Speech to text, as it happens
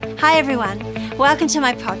Hi everyone, welcome to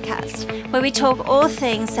my podcast where we talk all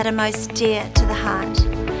things that are most dear to the heart.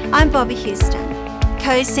 I'm Bobby Houston,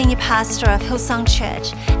 co-senior pastor of Hillsong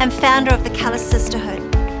Church and founder of the Colour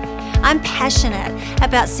Sisterhood. I'm passionate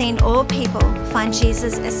about seeing all people find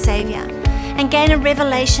Jesus as Saviour and gain a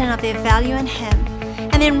revelation of their value in Him,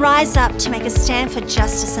 and then rise up to make a stand for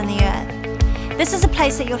justice in the earth. This is a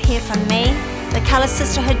place that you'll hear from me, the Colour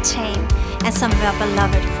Sisterhood team, and some of our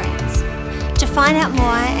beloved friends. To find out more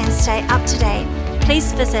and stay up to date,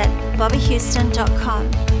 please visit bobbyhouston.com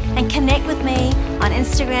and connect with me on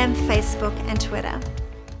Instagram, Facebook, and Twitter.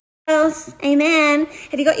 Amen.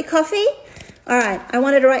 Have you got your coffee? All right, I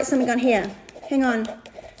wanted to write something on here. Hang on.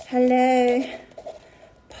 Hello,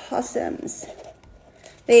 possums.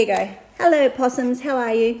 There you go. Hello, possums. How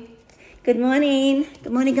are you? Good morning.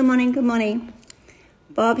 Good morning, good morning, good morning.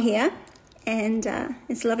 Bob here, and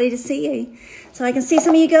it's lovely to see you. So I can see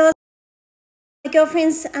some of you girls. My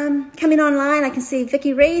girlfriends coming online. I can see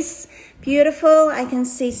Vicky Reese, beautiful. I can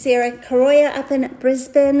see Sarah Caroya up in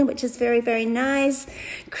Brisbane, which is very, very nice.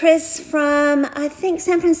 Chris from, I think,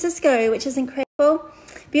 San Francisco, which is incredible.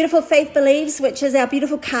 Beautiful Faith Believes, which is our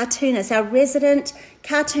beautiful cartoonist, our resident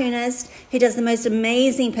cartoonist who does the most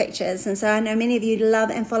amazing pictures. And so I know many of you love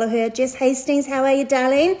and follow her. Jess Hastings, how are you,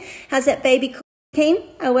 darling? How's that baby cooking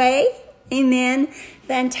away? Amen.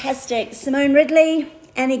 Fantastic. Simone Ridley,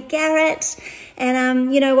 Annie Garrett.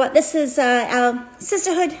 And you know what? This is our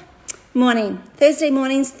sisterhood morning. Thursday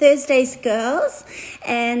mornings, Thursdays girls.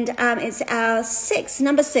 And it's our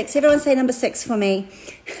number six. Everyone say number 6 for me.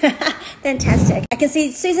 Fantastic. I can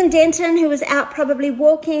see Susan Denton, who was out probably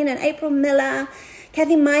walking, and April Miller,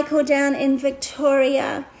 Kathy Michael down in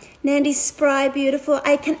Victoria, Nandi Spry, beautiful.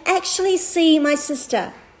 I can actually see my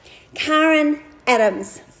sister, Karen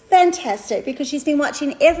Adams. Fantastic, because she's been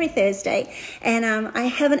watching every Thursday, and I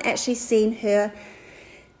haven't actually seen her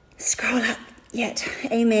scroll up yet.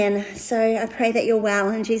 Amen. So I pray that you're well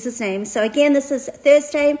in Jesus' name. So again, this is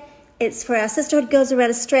Thursday. It's for our sisterhood girls around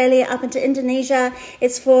Australia, up into Indonesia.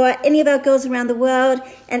 It's for any of our girls around the world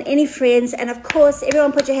and any friends. And of course,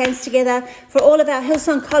 everyone put your hands together for all of our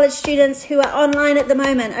Hillsong College students who are online at the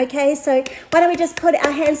moment. Okay, so why don't we just put our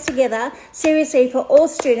hands together, seriously, for all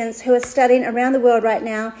students who are studying around the world right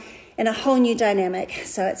now in a whole new dynamic.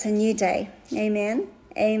 So it's a new day. Amen.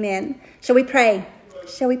 Amen. Shall we pray?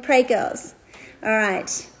 Shall we pray, girls? All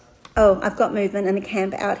right. Oh, I've got movement in the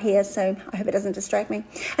camp out here, so I hope it doesn't distract me.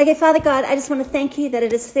 Okay, Father God, I just want to thank you that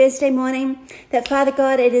it is Thursday morning, that, Father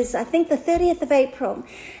God, it is, I think, the 30th of April.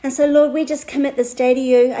 And so, Lord, we just commit this day to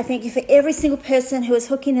you. I thank you for every single person who is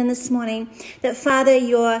hooking in this morning, that, Father,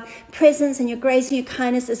 your presence and your grace and your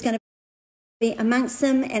kindness is going to be amongst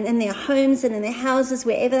them and in their homes and in their houses,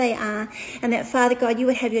 wherever they are. And that, Father God, you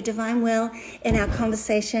would have your divine will in our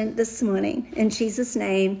conversation this morning. In Jesus'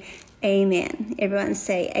 name, amen. Everyone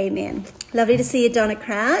say amen. Lovely to see you, Donna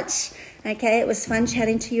Crouch. Okay, it was fun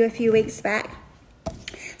chatting to you a few weeks back.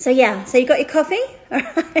 So yeah, so you got your coffee? All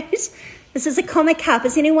right. This is a Comma cup.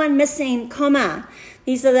 Is anyone missing Comma?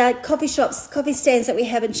 These are the coffee shops, coffee stands that we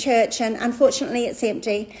have in church, and unfortunately it's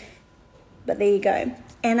empty. But there you go.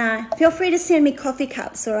 And feel free to send me coffee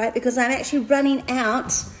cups, all right, because I'm actually running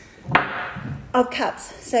out of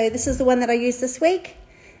cups. So this is the one that I used this week.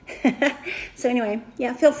 So anyway,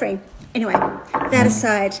 yeah, feel free. Anyway, that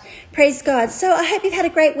aside, praise God. So I hope you've had a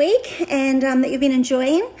great week, and that you've been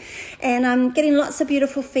enjoying, and I'm getting lots of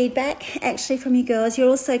beautiful feedback actually from you girls. You're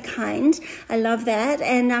all so kind. I love that.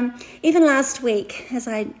 And even last week, as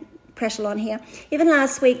I prattle on here, even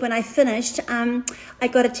last week when I finished, I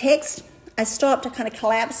got a text. I stopped, I kind of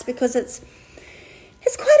collapsed, because it's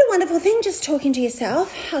quite a wonderful thing just talking to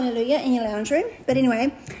yourself, hallelujah, in your lounge room. But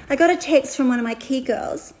anyway, I got a text from one of my key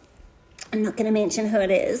girls. I'm not going to mention who it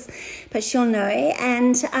is, but she'll know.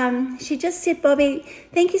 And she just said, Bobby,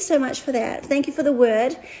 thank you so much for that. Thank you for the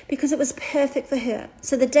word, because it was perfect for her.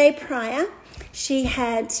 So the day prior, she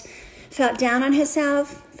had felt down on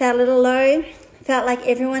herself, felt a little low, felt like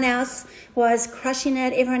everyone else was crushing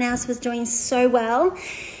it. Everyone else was doing so well.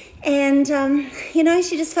 And,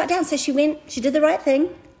 she just felt down. So she did the right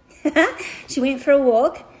thing. She went for a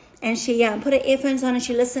walk. And she put her earphones on, and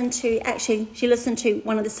she listened to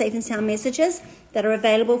one of the Safe and Sound messages that are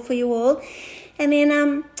available for you all. And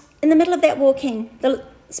then in the middle of that walking, the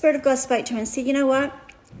Spirit of God spoke to her and said, you know what,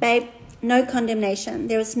 babe, no condemnation.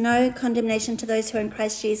 There is no condemnation to those who are in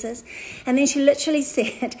Christ Jesus. And then she literally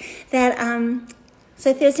said that,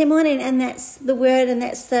 so Thursday morning, and that's the word, and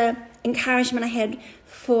that's the encouragement I had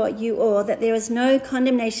for you all, that there is no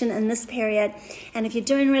condemnation in this period. And if you're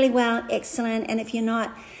doing really well, excellent. And if you're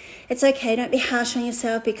not, it's okay. Don't be harsh on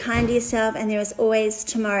yourself. Be kind to yourself. And there is always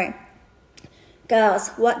tomorrow. Girls,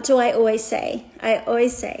 what do I always say? I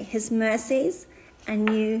always say his mercies are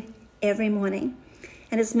new every morning.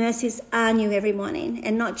 And his mercies are new every morning.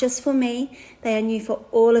 And not just for me, they are new for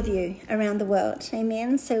all of you around the world.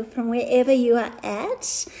 Amen. So from wherever you are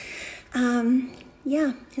at,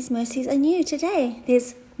 his mercies are new today.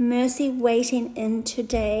 There's mercy waiting in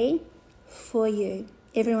today for you.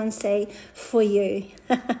 Everyone say, for you.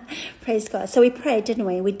 Praise God. So we prayed, didn't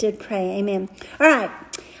we? We did pray. Amen. All right.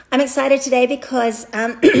 I'm excited today because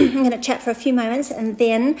I'm going to chat for a few moments, and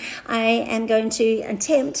then I am going to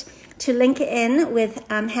attempt to link in with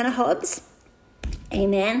Hannah Hobbs.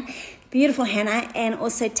 Amen. Beautiful Hannah, and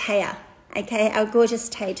also Taya. Okay, our gorgeous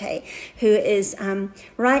Tay, who is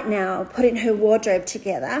right now putting her wardrobe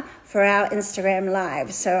together for our Instagram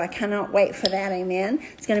Live. So I cannot wait for that, amen.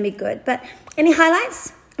 It's going to be good. But any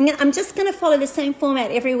highlights? I'm just going to follow the same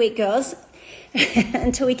format every week, girls,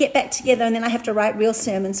 until we get back together, and then I have to write real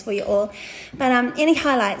sermons for you all. But any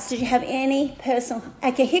highlights? Did you have any personal?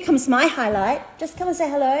 Okay, here comes my highlight. Just come and say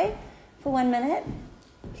hello for 1 minute,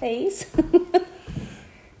 please.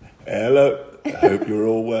 Hello. I hope you're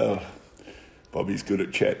all well. Bobby's good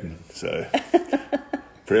at chatting, so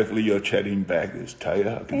prayerfully you're chatting back. There's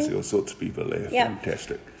Taya. I can see all sorts of people there. Yep.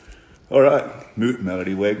 Fantastic. All right,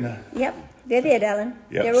 Melody Wagner. Yep, they're there, darling.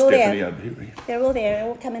 Yep, They're all Stephanie there. Unbury. They're all there. They're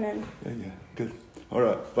all coming in. Yeah, good. All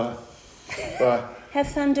right, bye. Bye. Have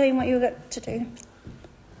fun doing what you've got to do.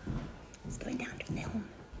 It's going down to film.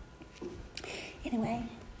 Anyway.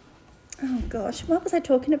 Oh, gosh. What was I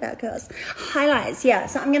talking about, girls? Highlights, yeah.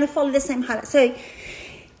 So I'm going to follow the same highlights. So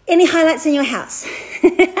any highlights in your house?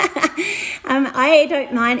 I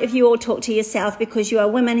don't mind if you all talk to yourself, because you are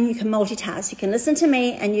women and you can multitask. You can listen to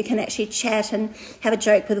me and you can actually chat and have a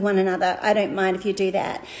joke with one another. I don't mind if you do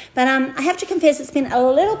that. But I have to confess it's been a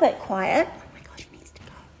little bit quiet. Oh, my gosh, he needs to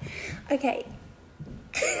go. Okay.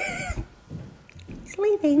 He's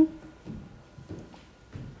leaving.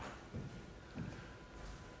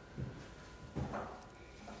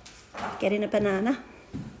 Getting a banana.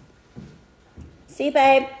 See you,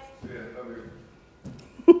 babe. Yeah, love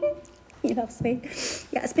you. He loves me.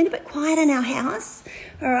 Yeah, it's been a bit quiet in our house,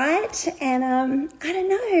 all right? And I don't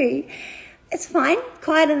know. It's fine.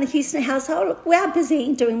 Quiet in the Houston household. We are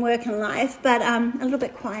busy doing work and life, but a little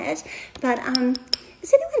bit quiet. But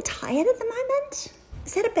is anyone tired at the moment?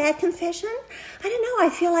 Is that a bad confession? I don't know. I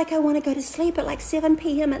feel like I want to go to sleep at like 7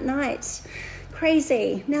 p.m. at night.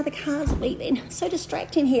 Crazy. Now the car's leaving. So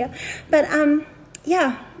distracting here. But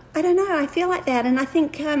yeah, I don't know. I feel like that, and I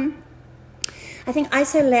think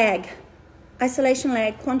isolation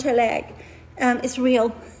lag, quanto lag, is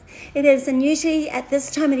real. It is, and usually at this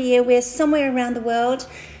time of the year, we're somewhere around the world.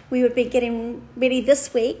 We would be getting ready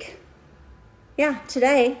this week. Yeah,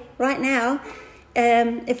 today, right now.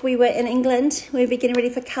 If we were in England, we'd be getting ready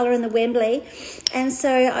for colour in the Wembley. And so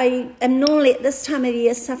I am normally at this time of the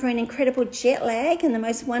year suffering incredible jet lag in the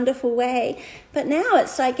most wonderful way. But now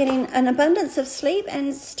it's like getting an abundance of sleep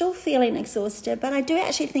and still feeling exhausted. But I do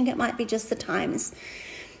actually think it might be just the times.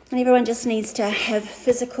 And everyone just needs to have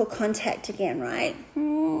physical contact again, right?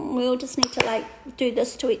 We all just need to do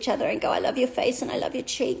this to each other and go, I love your face and I love your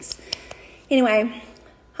cheeks. Anyway,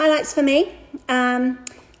 highlights for me.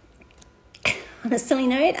 On a silly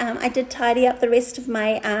note, I did tidy up the rest of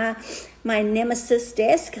my my nemesis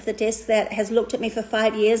desk, the desk that has looked at me for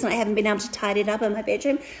 5 years and I haven't been able to tidy it up in my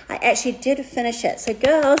bedroom. I actually did finish it. So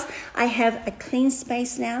girls, I have a clean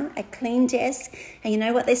space now, a clean desk. And you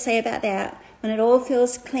know what they say about that? When it all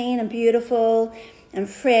feels clean and beautiful and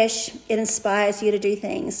fresh, it inspires you to do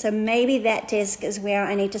things. So maybe that desk is where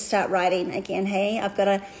I need to start writing again, hey? I've got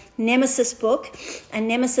a nemesis book, a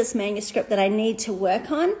nemesis manuscript that I need to work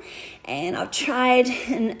on. And I've tried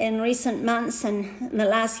in recent months and in the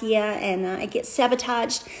last year, and I get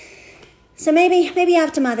sabotaged. So maybe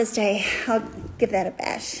after Mother's Day, I'll give that a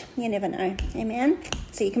bash. You never know, amen?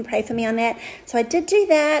 So you can pray for me on that. So I did do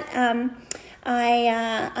that.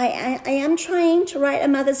 I am trying to write a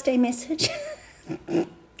Mother's Day message.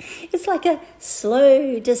 It's like a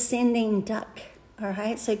slow descending duck, all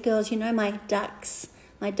right? So girls, you know my ducks,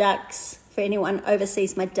 for anyone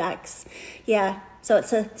overseas, my ducks. Yeah, so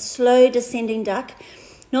it's a slow descending duck.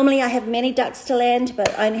 Normally I have many ducks to land,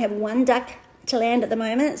 but I only have one duck to land at the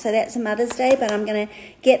moment, so that's a Mother's Day, but I'm going to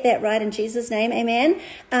get that right in Jesus' name, amen.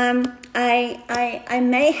 I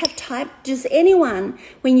may have typed, does anyone,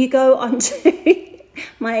 when you go on to...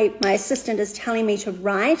 My assistant is telling me to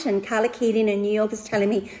write, and Carla Keating in New York is telling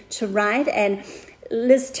me to write, and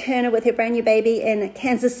Liz Turner with her brand new baby in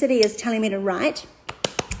Kansas City is telling me to write.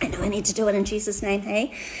 I know I need to do it in Jesus' name,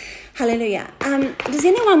 hey? Hallelujah. Does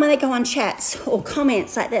anyone, when they go on chats or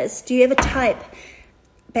comments like this, do you ever type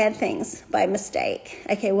bad things by mistake.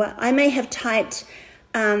 Okay, well, I may have typed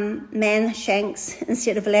man shanks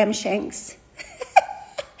instead of lamb shanks.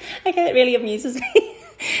 Okay, that really amuses me.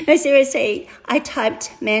 No, seriously, I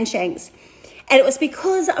typed man shanks. And it was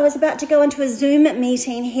because I was about to go into a Zoom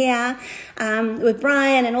meeting here with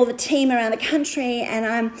Brian and all the team around the country.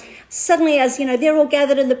 And suddenly, as you know, they're all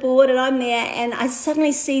gathered in the board and I'm there. And I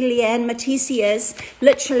suddenly see Leanne Matisius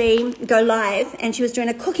literally go live. And she was doing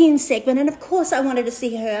a cooking segment. And of course, I wanted to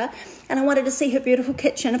see her. And I wanted to see her beautiful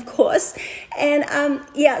kitchen, of course. And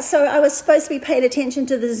so I was supposed to be paying attention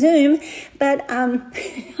to the Zoom. But I'm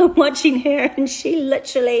watching her and she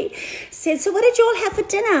literally said, "So what did you all have for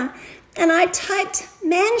dinner?" And I typed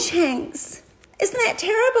man shanks. Isn't that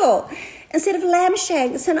terrible? Instead of lamb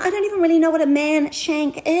shanks. And I don't even really know what a man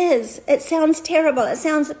shank is. It sounds terrible. It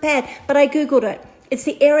sounds bad. But I Googled it. It's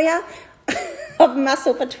the area of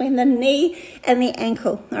muscle between the knee and the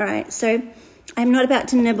ankle. All right. So I'm not about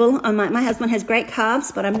to nibble on my husband has great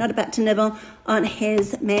calves, but I'm not about to nibble on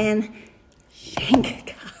his man shank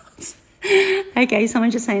calves. Okay.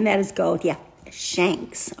 Someone just saying that is gold. Yeah.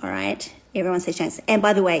 Shanks. All right. Everyone says shanks. And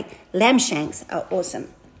by the way, lamb shanks are awesome.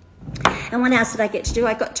 And what else did I get to do?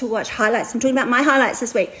 I got to watch highlights. I'm talking about my highlights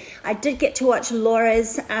this week. I did get to watch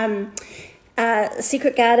Laura's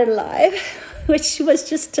Secret Garden live, which was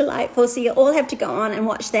just delightful. So you all have to go on and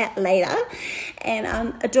watch that later.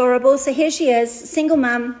 And adorable. So here she is, single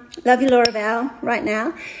mum. Love you, Laura Val, right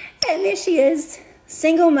now. And there she is.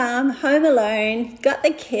 Single mum, home alone, got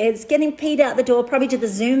the kids, getting peed out the door, probably to the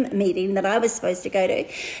Zoom meeting that I was supposed to go to.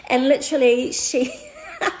 And literally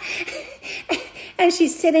and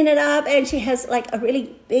she's setting it up and she has like a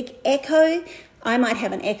really big echo. I might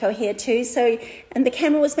have an echo here too. So, and the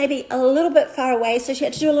camera was maybe a little bit far away. So she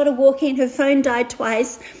had to do a lot of walking. Her phone died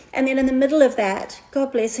twice. And then in the middle of that,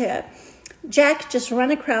 God bless her, Jack just ran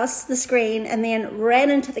across the screen and then ran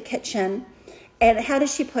into the kitchen. And how did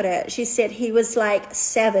she put it? She said he was like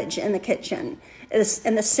savage in the kitchen, in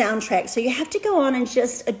the soundtrack. So you have to go on and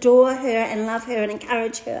just adore her and love her and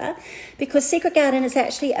encourage her, because Secret Garden is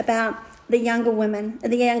actually about the younger women,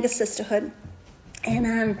 the younger sisterhood.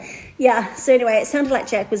 And so anyway, it sounded like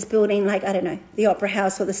Jack was building, like, I don't know, the Opera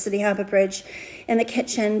House or the Sydney Harbour Bridge in the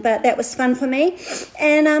kitchen, but that was fun for me.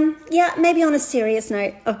 And maybe on a serious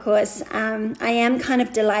note, of course, I am kind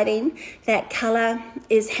of delighting that colour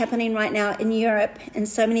is happening right now in Europe in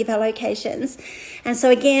so many of our locations. And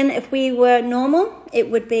so again, if we were normal,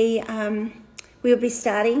 it would be, we would be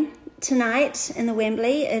starting tonight in the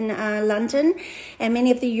Wembley in London, and many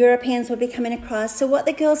of the Europeans will be coming across. So what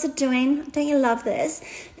the girls are doing, don't you love this?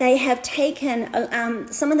 They have taken,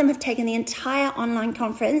 some of them have taken the entire online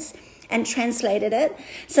conference and translated it.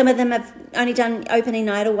 Some of them have only done opening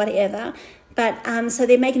night or whatever. But so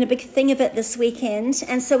they're making a big thing of it this weekend.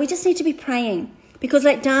 And so we just need to be praying. Because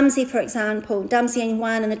like Damsey, for example, Damsey and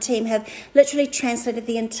Juan and the team have literally translated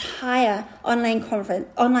the entire online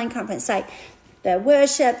conference, like the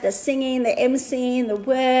worship, the singing, the emceeing, the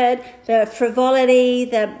word, the frivolity,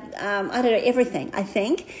 the, I don't know, everything, I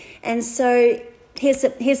think. And so here's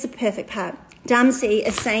the perfect part. Damsey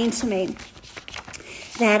is saying to me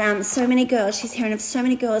that so many girls, she's hearing of so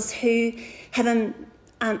many girls who have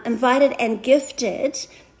invited and gifted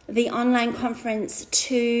the online conference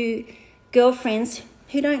to girlfriends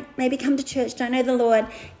who don't maybe come to church, don't know the Lord,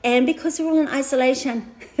 and because they're all in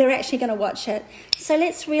isolation, they're actually going to watch it. So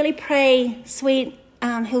let's really pray, sweet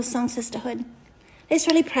Hillsong Sisterhood. Let's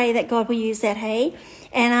really pray that God will use that, hey?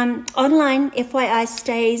 And online, FYI,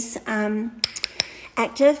 stays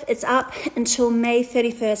active. It's up until May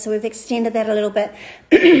 31st, so we've extended that a little bit.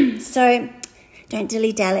 So don't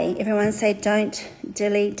dilly-dally. Everyone say don't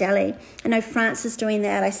dilly-dally. I know France is doing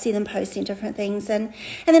that. I see them posting different things. And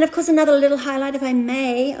then, of course, another little highlight, if I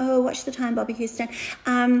may. Oh, watch the time, Bobby Houston.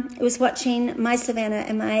 I was watching my Savannah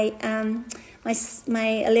and my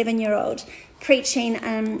 11-year-old preaching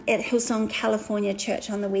at Hillsong California Church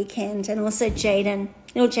on the weekend. And also little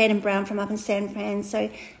Jaden Brown from up in San Fran. So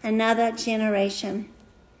another generation.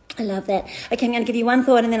 I love that. Okay, I'm going to give you one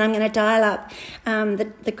thought and then I'm going to dial up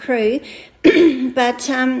the crew. But,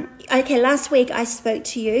 okay, last week I spoke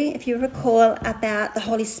to you, if you recall, about the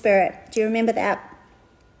Holy Spirit. Do you remember that?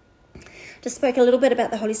 Just spoke a little bit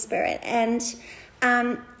about the Holy Spirit. And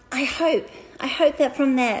I hope that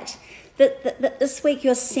from that this week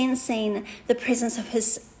you're sensing the presence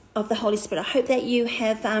of the Holy Spirit. I hope that you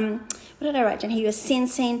have, what did I write down here? You're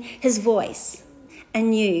sensing his voice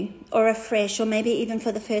anew or afresh, or maybe even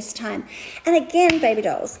for the first time. And again, baby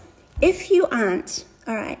dolls, if you aren't,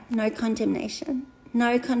 all right, no condemnation,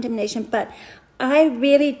 but I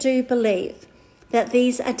really do believe that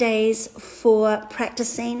these are days for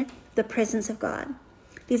practicing the presence of God.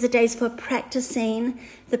 These are days for practicing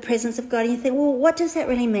the presence of God. And you think, well, what does that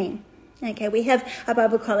really mean? Okay, we have a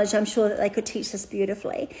Bible college. I'm sure that they could teach this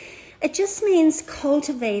beautifully. It just means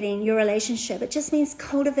cultivating your relationship. It just means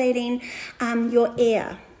cultivating your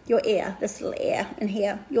ear, this little ear in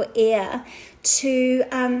here, your ear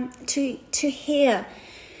to hear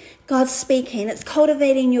God speaking. It's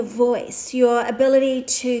cultivating your voice, your ability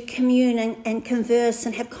to commune and converse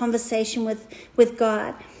and have conversation with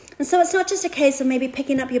God. And so it's not just a case of maybe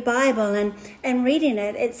picking up your Bible and reading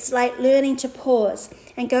it. It's like learning to pause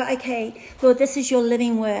and go, okay, Lord, this is your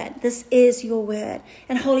living word. This is your word.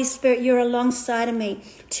 And Holy Spirit, you're alongside of me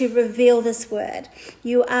to reveal this word.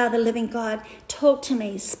 You are the living God. Talk to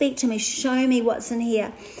me, speak to me, show me what's in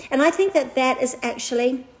here. And I think that is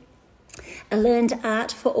actually a learned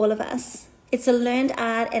art for all of us. It's a learned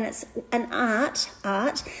art, and it's an art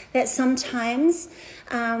that sometimes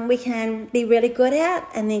we can be really good at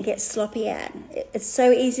and then get sloppy at. It's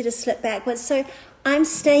so easy to slip backwards. So I'm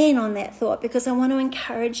staying on that thought because I want to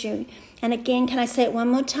encourage you. And again, can I say it one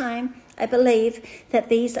more time? I believe that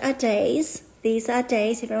these are days,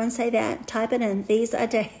 everyone say that, type it in, these are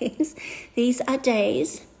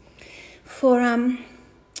days for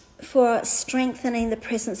strengthening the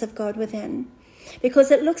presence of God within.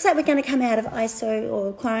 Because it looks like we're going to come out of ISO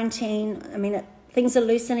or quarantine. I mean, things are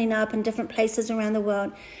loosening up in different places around the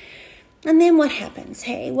world. And then what happens?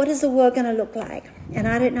 Hey, what is the world going to look like? And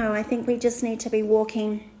I don't know. I think we just need to be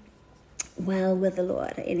walking well with the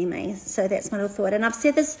Lord anyway. So that's my little thought. And I've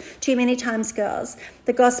said this too many times, girls.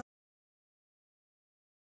 The gospel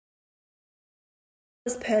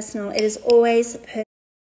is personal. It is always personal.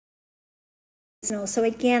 So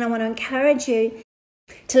again, I want to encourage you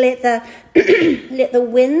to let the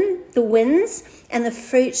winds and the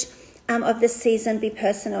fruit of this season be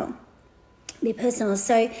personal.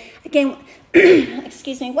 So again,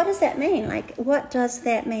 excuse me, what does that mean? Like, what does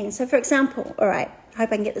that mean? So for example, all right, I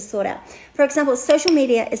hope I can get this sorted out. For example, social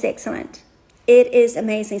media is excellent. It is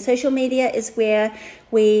amazing. Social media is where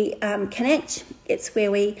we connect. It's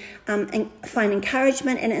where we find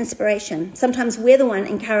encouragement and inspiration. Sometimes we're the one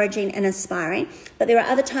encouraging and inspiring, but there are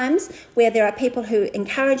other times where there are people who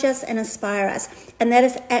encourage us and inspire us, and that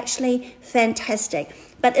is actually fantastic.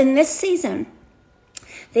 But in this season,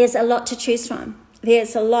 there's a lot to choose from.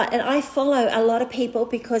 There's a lot, and I follow a lot of people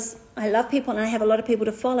because I love people and I have a lot of people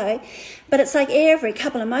to follow. But it's like every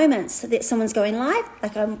couple of moments that someone's going live,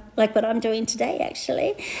 like what I'm doing today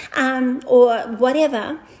actually, or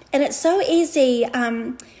whatever. And it's so easy,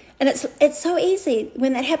 and it's so easy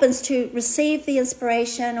when that happens to receive the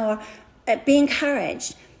inspiration or be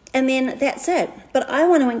encouraged, and then that's it. But I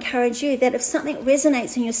want to encourage you that if something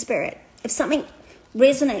resonates in your spirit, if something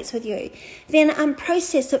resonates with you, then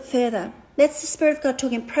process it further. That's the Spirit of God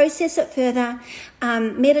talking. Process it further,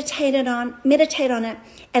 meditate on it,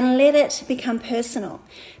 and let it become personal.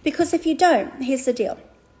 Because if you don't, here's the deal.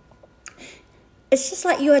 It's just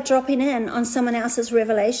like you are dropping in on someone else's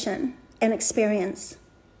revelation and experience.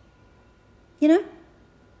 You know?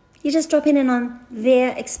 You're just dropping in on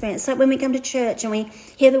their experience. Like when we come to church and we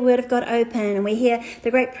hear the Word of God open and we hear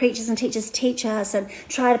the great preachers and teachers teach us and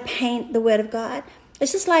try to paint the Word of God.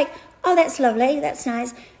 It's just like, oh, that's lovely, that's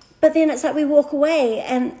nice. But then it's like we walk away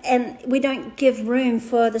and we don't give room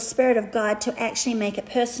for the Spirit of God to actually make it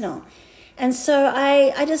personal. And so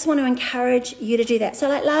I just want to encourage you to do that. So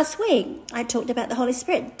like last week, I talked about the Holy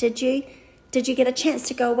Spirit. Did you get a chance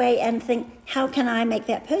to go away and think, how can I make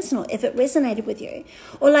that personal if it resonated with you?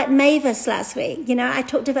 Or like Mavis last week, I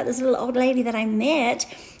talked about this little old lady that I met,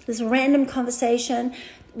 this random conversation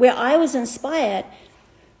where I was inspired.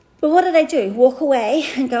 But what did I do? Walk away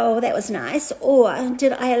and go, oh, that was nice? Or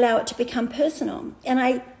did I allow it to become personal? And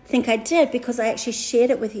I think I did because I actually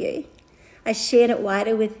shared it with you. I shared it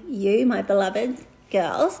wider with you, my beloved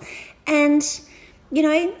girls. And,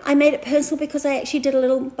 I made it personal because I actually did a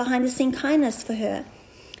little behind-the-scene kindness for her.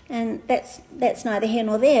 And that's neither here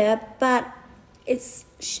nor there, but it's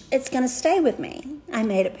going to stay with me. I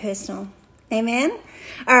made it personal. Amen?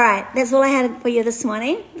 All right, that's all I had for you this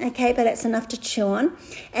morning, okay, but that's enough to chew on.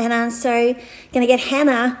 And so going to get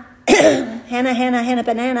Hannah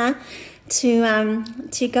Banana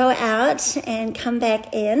to go out and come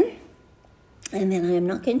back in. And then I am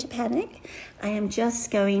not going to panic. I am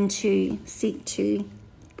just going to seek to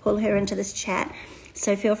pull her into this chat.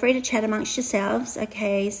 So feel free to chat amongst yourselves,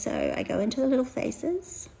 okay? So I go into the little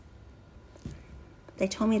faces. They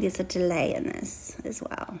told me there's a delay in this as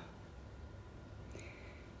well.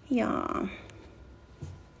 Yeah.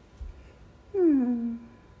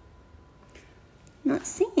 Not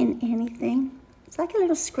seeing anything. It's like a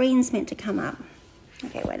little screen's meant to come up.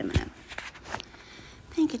 Okay, wait a minute.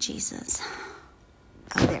 Thank you, Jesus.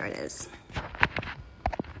 Oh, there it is.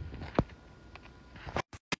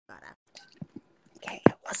 Okay,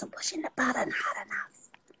 I wasn't pushing the button hard enough.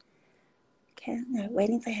 Okay, no,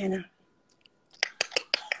 waiting for Hannah.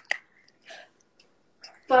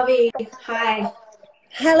 Bobby, hi.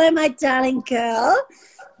 Hello, my darling girl.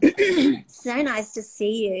 So nice to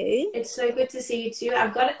see you. It's so good to see you too.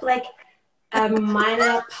 I've got like a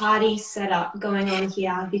minor party setup going on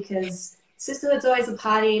here because Sisterhood's always a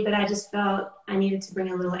party, but I just felt I needed to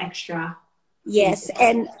bring a little extra. Yes,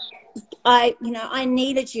 and I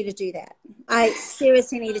needed you to do that. I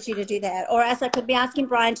seriously needed you to do that. Or else I could be asking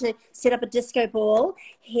Brian to set up a disco ball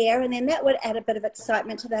here, and then that would add a bit of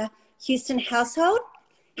excitement to the Houston household.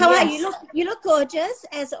 How are you? You look gorgeous,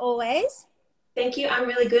 as always. Thank you. I'm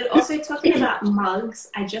really good. Also, talking about mugs,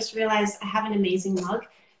 I just realized I have an amazing mug.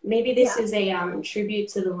 Maybe this is a tribute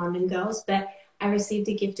to the London girls, but I received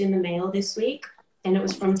a gift in the mail this week, and it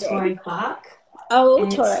was from Tori Clark. Oh,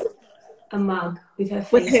 Tori. A mug with her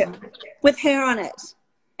face on it. With her on it.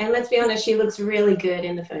 And let's be honest, she looks really good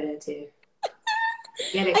in the photo too.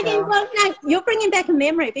 Get it, okay, girl. well, no, you're bringing back a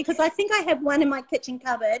memory because I think I have one in my kitchen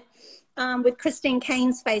cupboard with Christine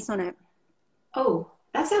Kane's face on it. Oh,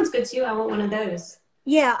 that sounds good too. I want one of those.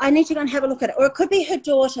 Yeah, I need to go and have a look at it. Or it could be her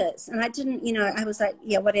daughter's. And I didn't, I was like,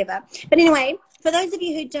 yeah, whatever. But anyway, for those of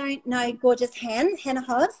you who don't know gorgeous Hannah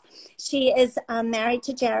Hobbs, she is married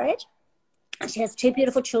to Jared. She has 2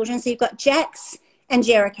 beautiful children. So you've got Jax and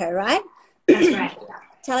Jericho, right? That's right.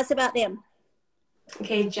 Tell us about them.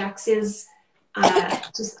 Okay, Jax is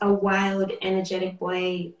just a wild, energetic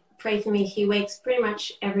boy. Pray for me. He wakes pretty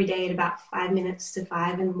much every day at about 5 minutes to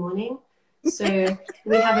 5 in the morning. So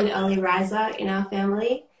we have an early riser in our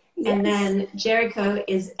family. Yes. And then Jericho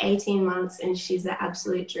is 18 months and she's the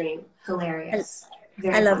absolute dream. Hilarious.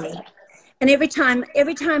 Very I love funny. it. And every time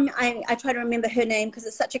I try to remember her name because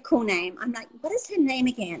it's such a cool name, I'm like, what is her name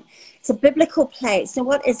again? It's a biblical place. So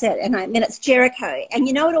what is it? And then it's Jericho. And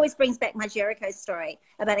it always brings back my Jericho story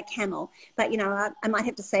about a camel. But, I might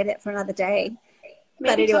have to save that for another day.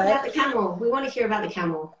 Maybe talk about the camel. We want to hear about the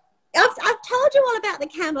camel. I've told you all about the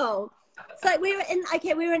camel. So we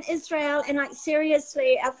were in Israel, and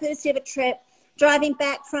seriously, our first ever trip, driving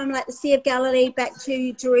back from the Sea of Galilee back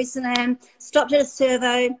to Jerusalem, stopped at a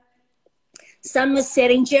servo. Sun was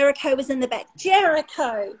setting. Jericho was in the back.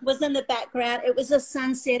 Jericho was in the background. It was a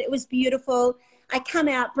sunset. It was beautiful. I come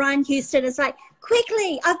out. Brian Houston is like,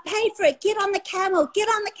 quickly, I've paid for it. Get on the camel. Get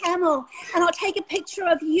on the camel. And I'll take a picture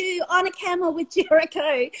of you on a camel with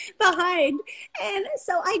Jericho behind. And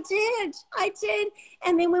so I did.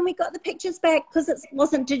 And then when we got the pictures back, because it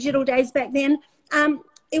wasn't digital days back then,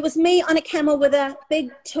 it was me on a camel with a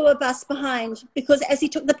big tour bus behind. Because as he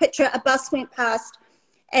took the picture, a bus went past.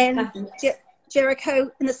 And Jericho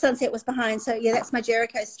in the sunset was behind. So, yeah, that's my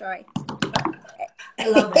Jericho story. I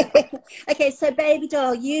love it. Okay, so baby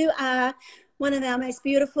doll, you are one of our most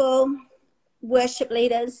beautiful worship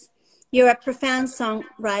leaders. You're a profound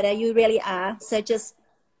songwriter. You really are. So just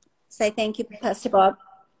say thank you, Pastor Bob.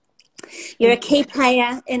 You're a key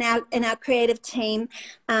player in our creative team.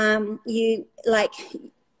 You're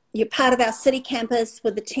part of our city campus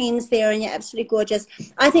with the teams there, and you're absolutely gorgeous.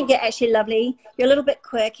 I think you're actually lovely. You're a little bit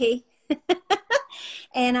quirky.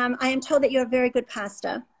 And I am told that you're a very good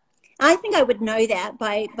pastor. I think I would know that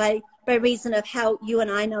by reason of how you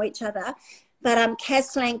and I know each other. But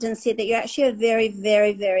Cass Langdon said that you're actually a very,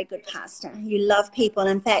 very, very good pastor. You love people.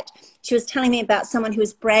 In fact, she was telling me about someone who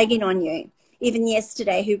was bragging on you, even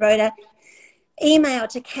yesterday, who wrote an email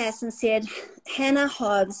to Cass and said, Hannah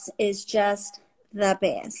Hobbs is just the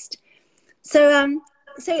best. So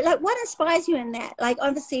what inspires you in that?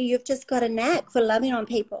 Obviously, you've just got a knack for loving on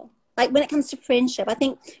people. When it comes to friendship, I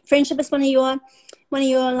think friendship is one of your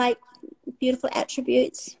beautiful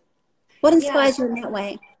attributes. What inspires you in that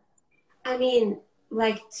way? I mean,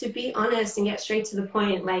 to be honest and get straight to the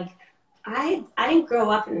point, I didn't grow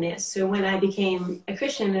up in this. So when I became a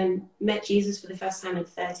Christian and met Jesus for the first time at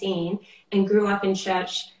 13 and grew up in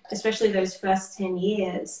church, especially those first 10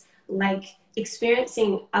 years,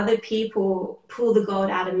 experiencing other people pull the gold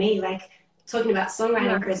out of me, talking about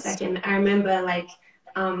songwriting for a second, I remember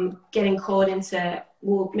getting called into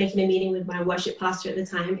making a meeting with my worship pastor at the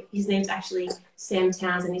time. His name's actually Sam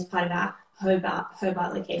Townsend. He's part of our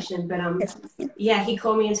Hobart location. But he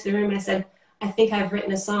called me into the room and I said, I think I've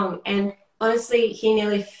written a song. And honestly, he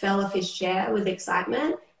nearly fell off his chair with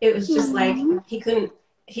excitement. It was just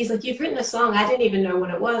he's like, you've written a song. I didn't even know what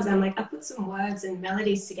it was. I'm like, I put some words and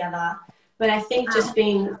melodies together. But I think just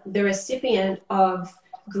being the recipient of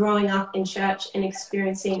growing up in church and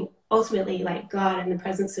experiencing ultimately God and the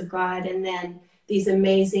presence of God, and then these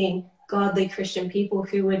amazing godly Christian people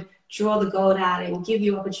who would draw the gold out and give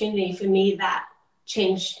you opportunity, for me, that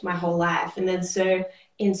changed my whole life. And then so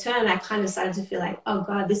in turn, I kind of started to feel like, oh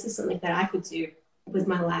God, this is something that I could do with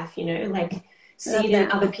my life, you know, like see it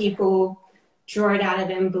in other people, draw it out of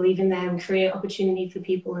them, believe in them, create opportunity for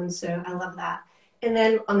people. And so I love that. And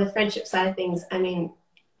then on the friendship side of things, I mean,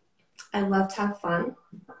 I love to have fun.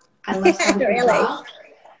 I love to have a good laugh.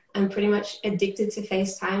 I'm pretty much addicted to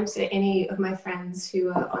FaceTime. So any of my friends who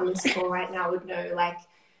are on this call right now would know, like,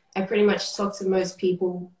 I pretty much talk to most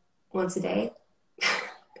people once a day.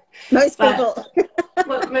 Most people.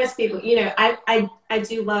 Well, most people, you know, I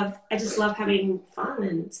just love having fun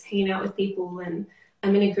and hanging out with people. And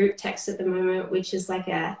I'm in a group text at the moment, which is like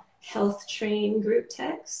a health train group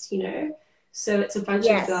text, you know. So it's a bunch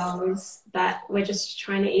of girls that we're just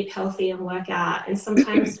trying to eat healthy and work out. And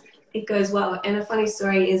sometimes it goes well. And a funny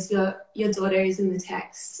story is your daughter is in the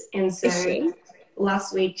text. And so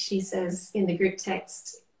last week she says in the group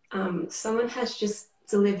text, someone has just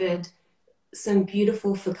delivered some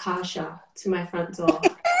beautiful focaccia to my front door,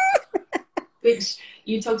 which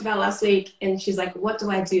you talked about last week. And she's like, what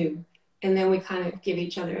do I do? And then we kind of give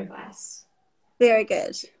each other advice. Very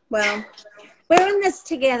good. Well, we're in this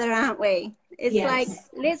together, aren't we? It's like,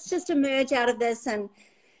 let's just emerge out of this and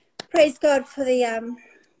praise God for the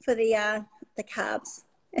carbs.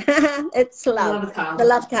 It's love. The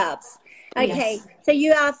love carbs. Okay, so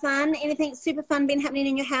you are fun. Anything super fun been happening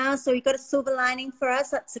in your house, or you got a silver lining for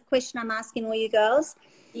us? That's a question I'm asking all you girls.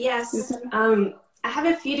 Yes. I have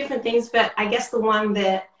a few different things, but I guess the one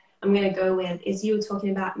that I'm going to go with is you were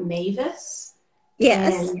talking about Mavis.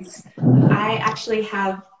 Yes. And I actually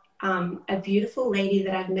have a beautiful lady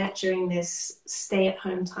that I've met during this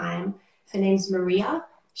stay-at-home time. Her name's Maria.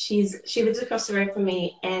 She lives across the road from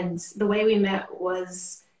me, and the way we met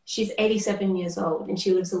was she's 87 years old and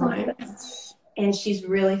she lives alone. And she's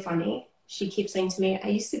really funny. She keeps saying to me, I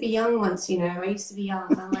used to be young once, you know, I used to be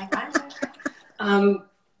young. And I'm like, I know.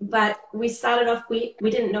 But we started off, we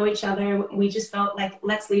didn't know each other. We just felt like,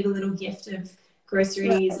 let's leave a little gift of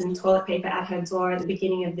groceries and toilet paper at her door at the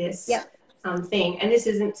beginning of this thing. And this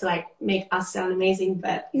isn't to like make us sound amazing,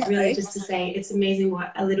 but really just to say it's amazing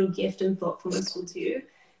what a little gift and thoughtfulness will do.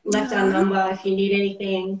 Left our number if you need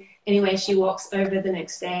anything. Anyway, she walks over the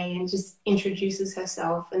next day and just introduces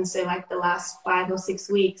herself. And so like the last 5 or 6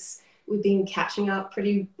 weeks, we've been catching up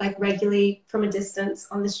pretty like regularly from a distance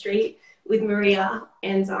on the street with Maria.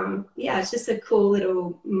 And it's just a cool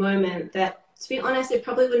little moment that, to be honest, it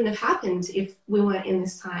probably wouldn't have happened if we weren't in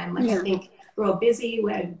this time. Like I think we're all busy,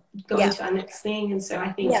 we're going to our next thing. And so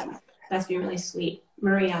I think that's been really sweet.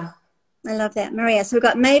 Maria. I love that, Maria. So we've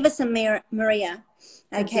got Mavis and Maria.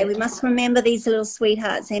 Okay, we must remember these little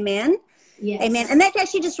sweethearts. Amen. Yes. Amen. And that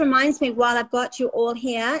actually just reminds me, while I've got you all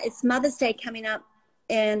here, it's Mother's Day coming up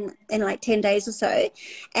in like 10 days or so.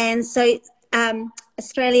 And so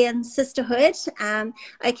Australian Sisterhood.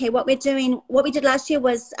 Okay, what we did last year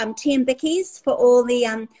was tea and bickies for all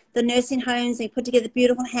the nursing homes. We put together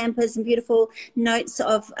beautiful hampers and beautiful notes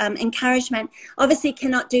of encouragement. Obviously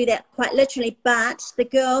cannot do that quite literally, but the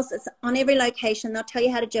girls, it's on every location. They'll tell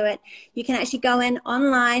you how to do it. You can actually go in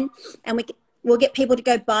online, and we'll get people to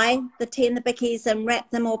go buy the tea and the bickies and wrap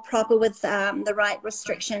them all proper with the right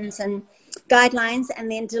restrictions and guidelines,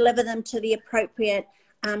 and then deliver them to the appropriate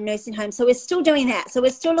nursing home. So we're still doing that. So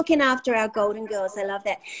we're still looking after our golden girls. I love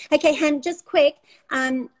that. Okay, Han, just quick.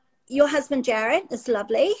 Your husband, Jared, is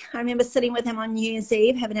lovely. I remember sitting with him on New Year's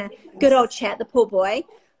Eve, having a good old chat, the poor boy.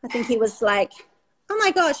 I think he was like, oh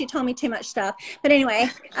my gosh, you told me too much stuff. But anyway,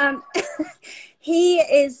 he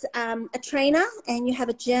is a trainer, and you have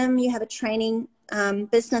a gym, you have a training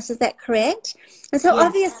business. Is that correct? And so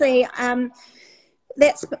obviously,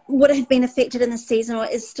 that's would have been affected in the season, or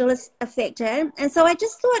is still affected. And so I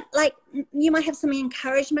just thought, like, you might have some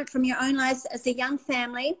encouragement from your own lives as a young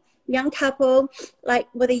family, young couple, like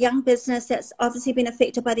with a young business that's obviously been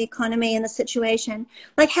affected by the economy and the situation.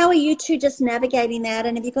 Like, how are you two just navigating that?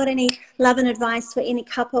 And have you got any love and advice for any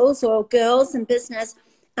couples or girls in business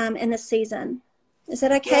in this season? Is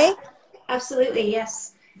that okay? Yeah, absolutely,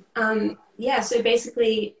 yes. So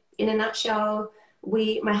basically, in a nutshell,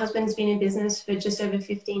 my husband's been in business for just over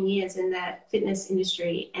 15 years in the fitness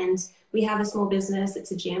industry, and we have a small business.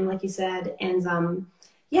 It's a gym, like you said, and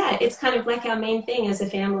it's kind of like our main thing as a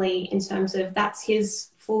family, in terms of that's his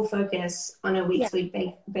full focus on a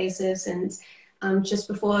week-to-week basis. And just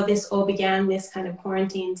before this all began, this kind of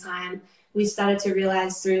quarantine time, we started to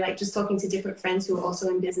realize, through like just talking to different friends who are also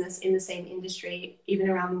in business in the same industry, even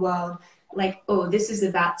around the world, like, oh, this is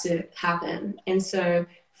about to happen. And so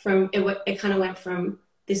it kind of went from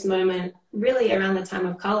this moment really around the time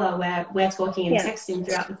of Color, where we're talking and texting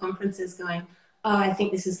throughout the conferences going, oh, I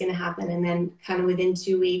think this is going to happen. And then kind of within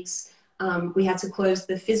 2 weeks, we had to close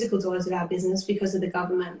the physical doors of our business because of the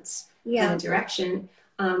government's kind of direction,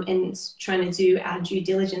 and trying to do our due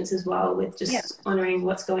diligence as well with just honoring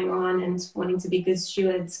what's going on and wanting to be good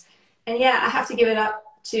stewards. And yeah, I have to give it up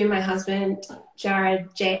to my husband,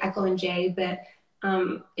 Jared, Jay, I call him Jay, but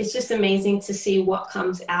it's just amazing to see what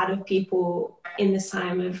comes out of people in this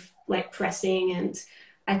time of like pressing. And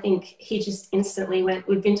I think he just instantly went,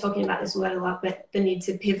 we've been talking about this word a lot, but the need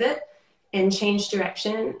to pivot and change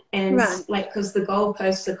direction. And like, because the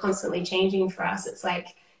goalposts are constantly changing for us. It's like,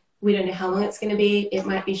 we don't know how long it's going to be. It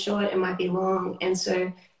might be short, it might be long. And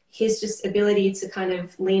so his just ability to kind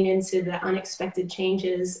of lean into the unexpected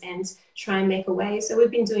changes and try and make a way. So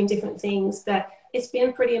we've been doing different things, but it's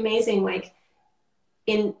been pretty amazing. Like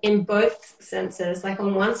in both senses, like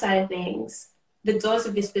on one side of things, the doors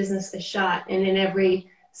of this business are shut. And in every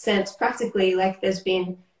sense, practically, like there's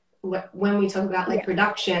been, when we talk about like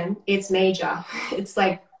production, it's major. It's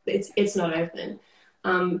like, it's not open.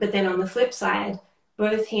 But then on the flip side,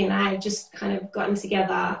 both he and I have just kind of gotten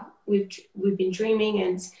together. We've been dreaming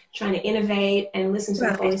and trying to innovate and listen to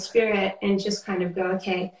the Holy Spirit and just kind of go,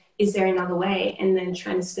 okay, is there another way? And then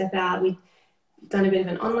trying to step out. We've done a bit of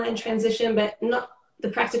an online transition, but not, the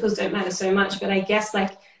practicals don't matter so much. But I guess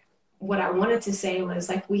like what I wanted to say was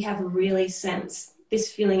like, we have really sensed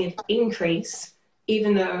this feeling of increase,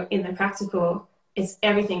 even though in the practical,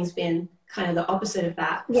 everything's been kind of the opposite of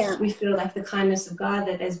that. Yeah. We feel like the kindness of God,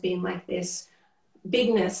 that there's been like this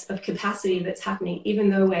bigness of capacity that's happening, even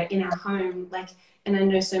though we're in our home. Like, and I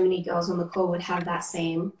know so many girls on the call would have that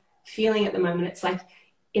same feeling at the moment. It's like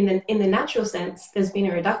in the natural sense, there's been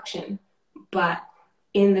a reduction, but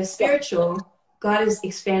in the spiritual, God is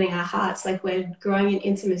expanding our hearts. Like we're growing in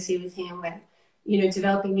intimacy with him. We're, you know,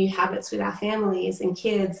 developing new habits with our families and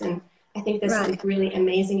kids. And I think there's something really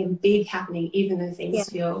amazing and big happening, even though things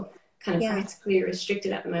feel kind of practically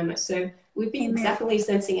restricted at the moment. So we've been definitely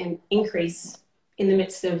sensing an increase in the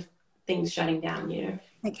midst of things shutting down, you know.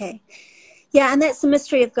 Okay. Yeah, and that's the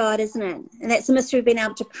mystery of God, isn't it? And that's the mystery of being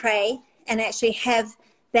able to pray and actually have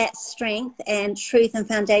that strength and truth and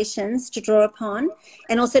foundations to draw upon,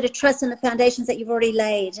 and also to trust in the foundations that you've already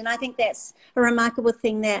laid. And I think that's a remarkable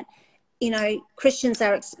thing that, you know, Christians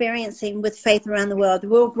are experiencing with faith around the world.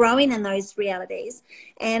 We're all growing in those realities.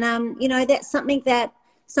 And, you know, that's something that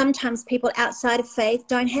sometimes people outside of faith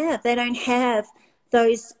don't have. They don't have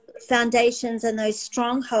those foundations and those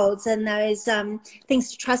strongholds and those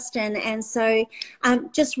things to trust in. And so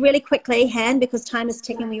just really quickly, Han, because time is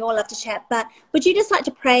ticking, we all love to chat, but would you just like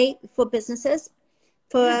to pray for businesses,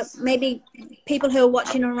 for maybe people who are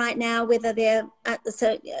watching on right now, whether they're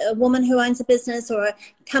a woman who owns a business or a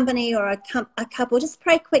company or a couple? Just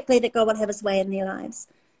pray quickly that God will have his way in their lives.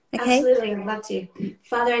 Okay? Absolutely, I'd love to.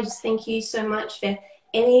 Father, I just thank you so much for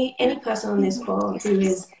any person on this call who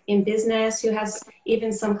is in business, who has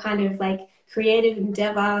even some kind of like creative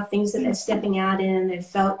endeavor, things that they're stepping out in. They've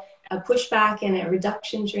felt a pushback and a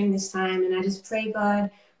reduction during this time. And I just pray,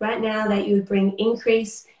 God, right now that you would bring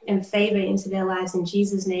increase and favor into their lives in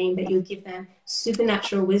Jesus' name, that you would give them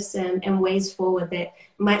supernatural wisdom and ways forward that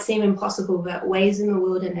might seem impossible, but ways in the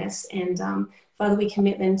wilderness. And Father, we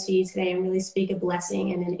commit them to you today and really speak a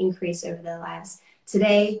blessing and an increase over their lives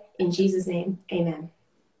today. In Jesus' name, amen.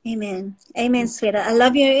 Amen. Amen, sweetheart. I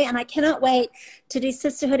love you, and I cannot wait to do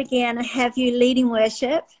sisterhood again and have you leading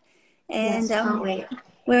worship. And can't wait.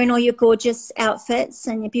 Wearing all your gorgeous outfits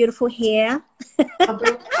and your beautiful hair.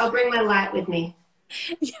 I'll bring my light with me.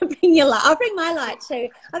 You bring your light. I'll bring my light too.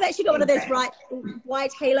 I've actually got one of those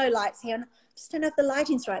white halo lights here. And I just don't know if the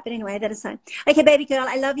lighting's right, but anyway, that is fine. Okay, baby girl,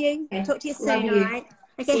 I love you. Okay. Talk to you soon, all right?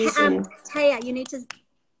 Okay, Taya, you need to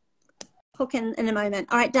hook in a moment.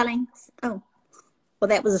 All right, darling. Oh. Well,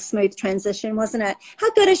 that was a smooth transition, wasn't it? How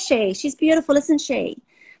good is she? She's beautiful, isn't she?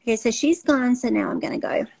 Okay, so she's gone, so now I'm going to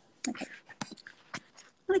go. Okay.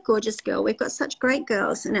 What a gorgeous girl. We've got such great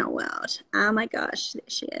girls in our world. Oh, my gosh, there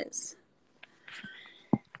she is.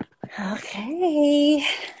 Okay.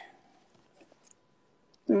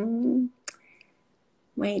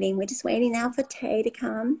 Waiting. We're just waiting now for Tay to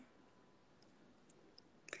come.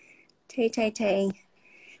 Tay.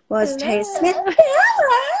 Was Tay Smith?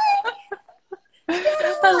 Hello. I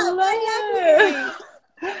love you.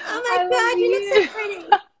 Oh my God, you look so pretty.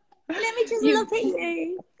 Let me just look at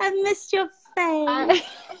you. I missed your face.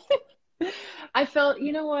 I felt,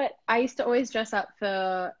 you know what? I used to always dress up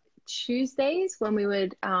for Tuesdays when we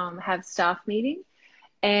would have staff meeting,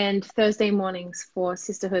 and Thursday mornings for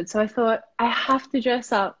sisterhood. So I thought I have to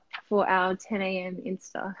dress up for our 10 a.m.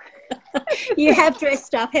 Insta. You have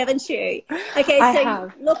dressed up, haven't you? Okay,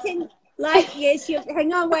 so Like, yes, you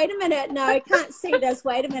hang on, wait a minute. No, I can't see this.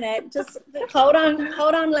 Wait a minute. Just hold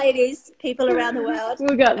on, ladies, people around the world.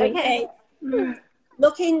 We got this. Okay.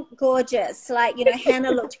 Looking gorgeous. Like,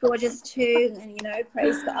 Hannah looked gorgeous too. And,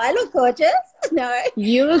 praise God. I look gorgeous. No.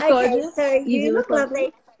 You look gorgeous. So you do look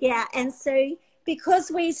lovely. Yeah. And so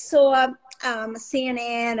because we saw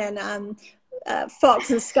CNN and Fox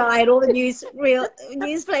and Sky and all the news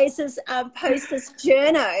places post this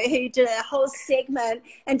journo who did a whole segment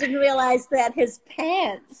and didn't realize that his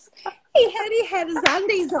pants, he had his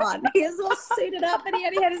undies on. He was all suited up, but he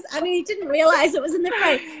only had he didn't realize it was in the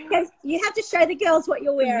frame. He goes, you have to show the girls what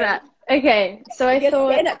you're wearing. Okay, so I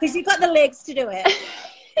thought, because you've got the legs to do it.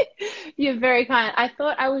 You're very kind. I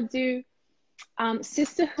thought I would do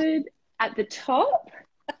sisterhood at the top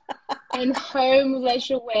and home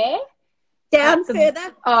leisure wear. Down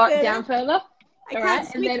further. Down further. We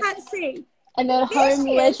can't see. And then home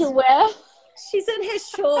leisure wear. She's in her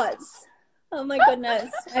shorts. Oh my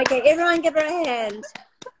goodness. Okay, everyone give her a hand.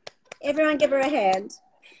 Everyone give her a hand.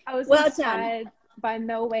 I was inspired by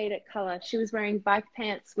Mel Wade at Colour. She was wearing bike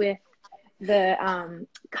pants with the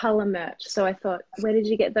Colour merch. So I thought, where did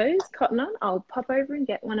you get those? Cotton On? I'll pop over and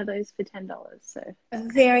get one of those for $10. So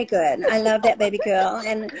very good. I love that, baby girl.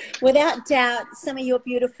 And without doubt, some of your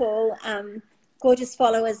beautiful gorgeous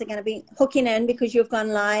followers are going to be hooking in because you've gone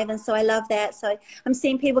live, and so I love that. So I'm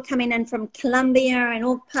seeing people coming in from Colombia and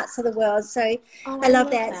all parts of the world, so I love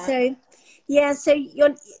that. So yeah, so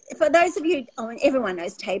for those of you, everyone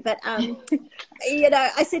knows Tay, but I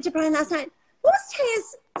said to Brian last night, what was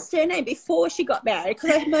Taya's surname before she got married?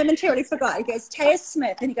 Because I momentarily forgot. He goes, Taya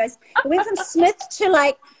Smith, and he goes, it went from Smith to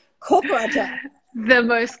like Cork Roger. The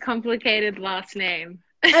most complicated last name.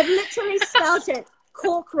 I've literally spelled it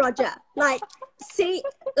Cork Roger, like Gork,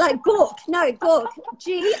 Gork,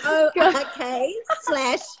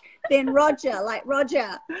 GORK / then Roger, like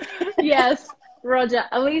Roger. Yes, Roger.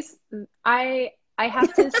 At least I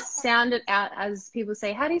have to sound it out as people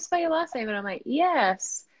say, how do you spell your last name? And I'm like,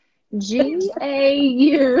 yes,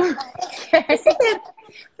 GAU.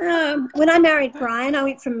 When I married Brian, I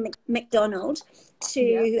went from McDonald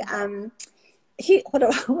to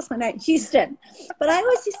what's my name? Houston. But I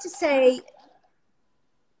always used to say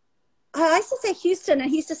Houston, and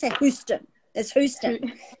he used to say Houston. It's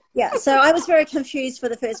Houston. Yeah, so I was very confused for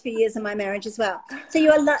the first few years of my marriage as well. So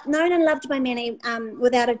you are known and loved by many,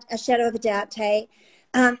 without a shadow of a doubt, Tay.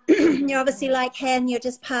 You're obviously like Han, you're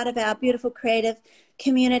just part of our beautiful creative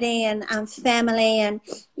community and family, and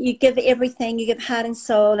you give everything, you give heart and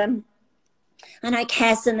soul. And I know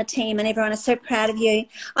Cass and the team and everyone is so proud of you.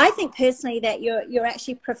 I think personally that you're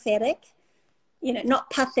actually prophetic. Not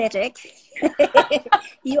pathetic.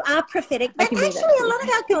 You are prophetic. But actually, a lot of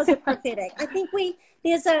our girls are prophetic. I think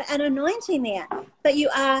there's an anointing there. But you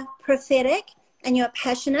are prophetic and you're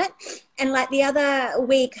passionate. And like the other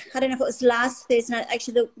week, I don't know if it was last Thursday night,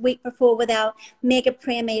 actually the week before with our mega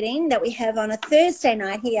prayer meeting that we have on a Thursday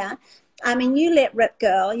night here. I mean, you let rip,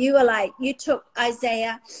 girl. You were like, you took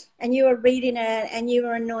Isaiah and you were reading it and you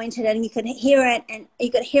were anointed and you could hear it and you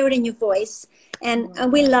could hear it in your voice. And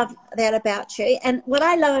we love that about you. And what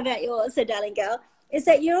I love about you also, darling girl, is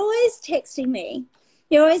that you're always texting me.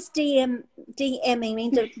 You're always DMing me,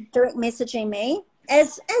 direct messaging me,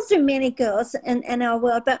 as do many girls in our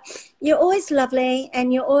world. But you're always lovely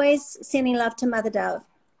and you're always sending love to Mother Dove.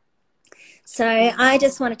 So I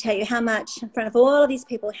just want to tell you how much, in front of all of these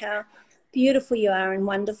people, how beautiful you are and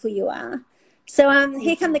wonderful you are. So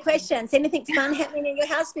here come the questions. Anything fun happening in your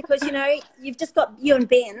house? Because, you've just got you and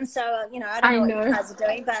Ben. So, I don't know what you guys are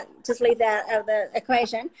doing, but just leave that out of the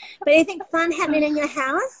equation. But anything fun happening in your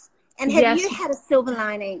house? And have you had a silver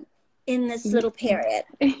lining in this little period?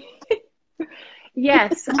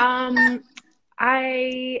 Yes.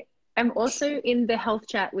 I am also in the health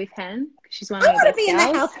chat with Hen. She's one of my best be in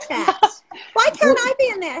that health chat. Why can't I be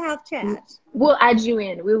in that health chat? We'll add you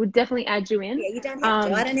in. We will definitely add you in. Yeah, you don't have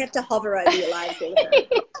to. I don't have to hover over your lives.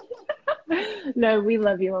 No, we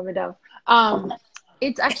love you, Mama Dove.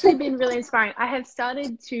 It's actually been really inspiring. I have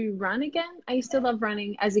started to run again. I used to love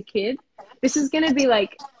running as a kid. This is going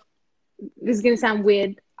to sound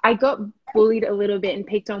weird. I got bullied a little bit and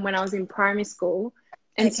picked on when I was in primary school.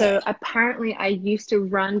 And so apparently I used to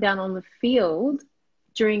run down on the field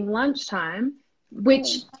during lunchtime,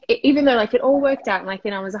 which even though it all worked out,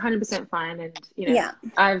 I was 100% fine, and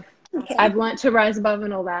I've learned to rise above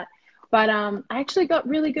and all that, but I actually got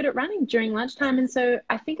really good at running during lunchtime, and so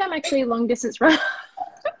I think I'm actually a long distance runner.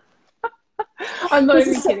 I'm not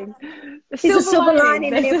even kidding. It's a silver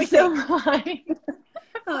lining in everything.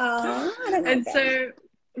 And so,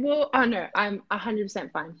 I'm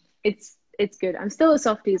 100% fine. It's good. I'm still a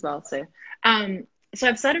softie as well, so so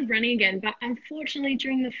I've started running again, but unfortunately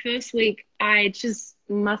during the first week, I just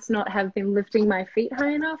must not have been lifting my feet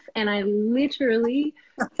high enough, and I literally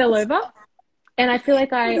fell over. And I feel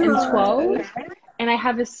like I am 12 and I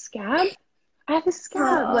have a scab. I have a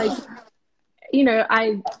scab. Like, you know,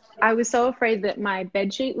 I was so afraid that my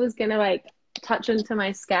bed sheet was gonna like touch into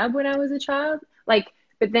my scab when I was a child. Like,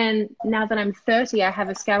 but then now that I'm 30, I have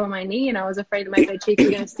a scab on my knee, and I was afraid that my bed sheets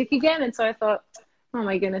were gonna stick again. And so I thought, oh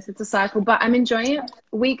my goodness, it's a cycle. But I'm enjoying it.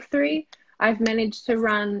 Week 3, I've managed to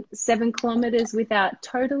run 7 kilometers without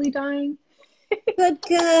totally dying. Good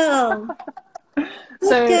girl. Good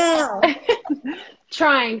So girl.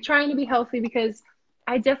 trying to be healthy, because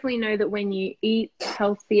I definitely know that when you eat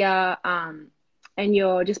healthier, and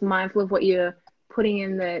you're just mindful of what you're putting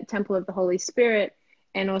in the temple of the Holy Spirit,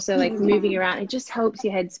 and also like moving around, it just helps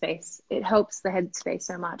your headspace. It helps the headspace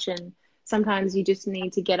so much. And sometimes you just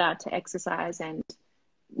need to get out to exercise and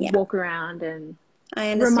walk around and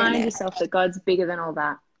remind yourself that God's bigger than all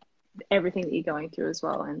that, everything that you're going through as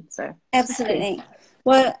well. And so absolutely.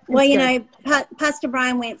 Well, you know, Pastor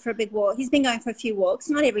Brian went for a big walk. He's been going for a few walks,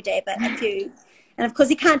 not every day, but a few. And of course,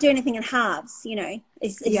 he can't do anything in halves. You know,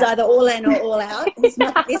 it's either all in or all out. There's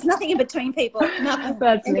nothing in between, people. Nothing.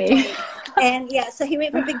 That's me. And yeah, so he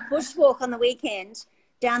went for a big bush walk on the weekend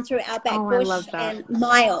down through Outback Bush and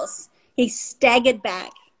miles. He staggered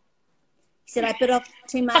back. He said, I bit off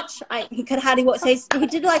too much. He could hardly walk. So he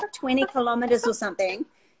did like 20 kilometers or something.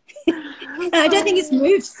 And I don't think he's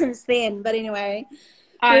moved since then. But anyway,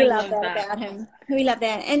 we love that about him. We love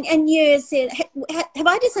that. And you said, have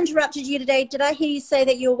I just interrupted you today? Did I hear you say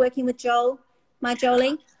that you're working with Joel, my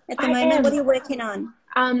Jolie, at the moment? Am. What are you working on?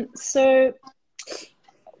 So,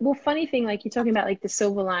 well, funny thing, like you're talking about like the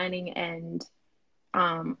silver lining, and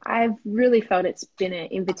I've really felt it's been an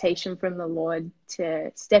invitation from the Lord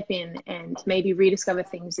to step in and maybe rediscover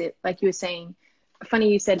things that, like you were saying,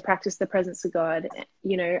 funny you said practice the presence of God.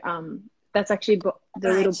 You know, that's actually the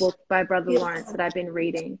little book by Brother Lawrence that I've been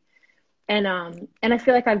reading. And I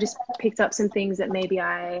feel like I've just picked up some things that maybe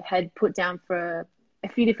I had put down for a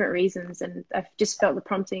few different reasons. And I've just felt the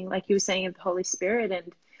prompting, like you were saying, of the Holy Spirit.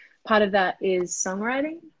 And part of that is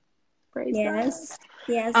songwriting. Praise God.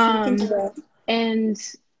 Yes, you can do it. And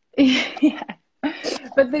yeah,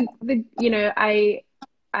 but the you know,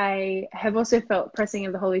 I have also felt pressing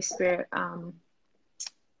of the Holy Spirit,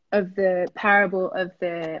 of the parable of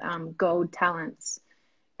the gold talents,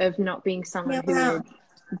 of not being someone who would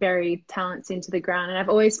bury talents into the ground. And I've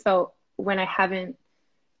always felt when I haven't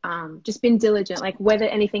just been diligent, like whether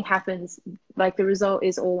anything happens, like the result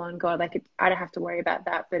is all on God. Like I don't have to worry about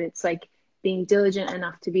that, but it's like being diligent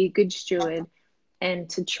enough to be a good steward and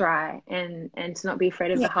to try and to not be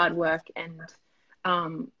afraid of the hard work, and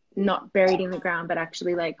not buried in the ground, but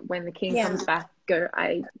actually like when the King comes back, go,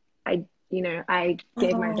 I you know, I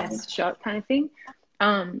gave my best shot, kind of thing.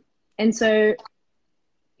 And so,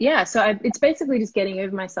 yeah, so it's basically just getting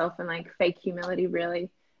over myself and like fake humility, really,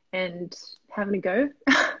 and having a go.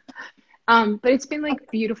 But it's been like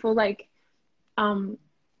beautiful. Like,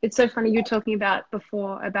 it's so funny. You were talking about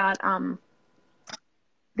before about,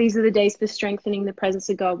 these are the days for strengthening the presence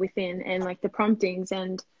of God within, and like the promptings.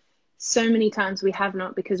 And so many times we have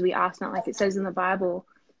not, because we ask not, like it says in the Bible.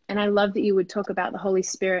 And I love that you would talk about the Holy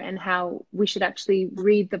Spirit and how we should actually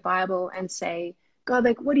read the Bible and say, God,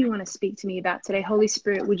 like, what do you want to speak to me about today? Holy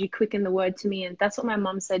Spirit, would you quicken the word to me? And that's what my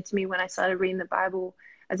mom said to me when I started reading the Bible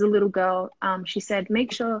as a little girl. She said,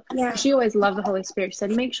 make sure, she always loved the Holy Spirit. She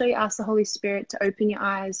said, make sure you ask the Holy Spirit to open your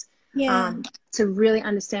eyes, to really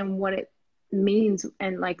understand what it means.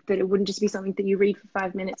 And like, that it wouldn't just be something that you read for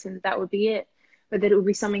 5 minutes and that would be it, but that it would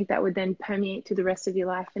be something that would then permeate to the rest of your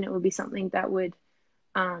life. And it would be something that would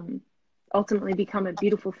ultimately become a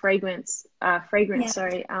beautiful fragrance,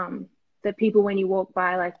 that people, when you walk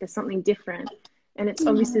by, like there's something different. And it's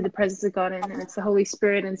obviously the presence of God, and it's the Holy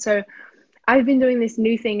Spirit. And so I've been doing this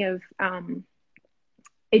new thing of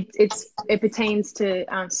it pertains to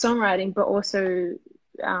songwriting, but also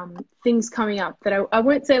things coming up that I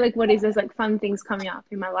won't say like what is. There's like fun things coming up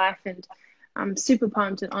in my life, and I'm super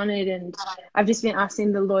pumped and honored. And I've just been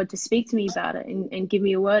asking the Lord to speak to me about it and give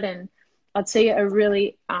me a word. And I'll tell you a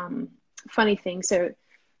really funny thing. So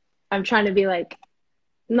I'm trying to be like,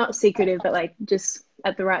 not secretive, but like just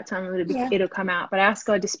at the right time it'll come out. But I asked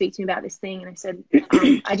God to speak to me about this thing, and I said,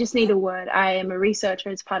 I just need a word. I am a researcher.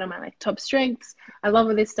 It's part of my like top strengths. I love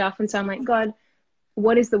all this stuff. And so I'm like, God,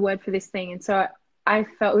 what is the word for this thing? And so I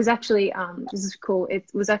felt it was actually this is cool. It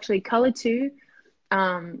was actually Color 2,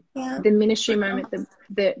 the ministry moment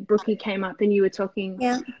that Brookie came up and you were talking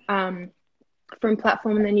from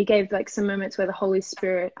platform, and then you gave like some moments where the Holy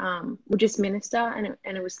Spirit would just minister, and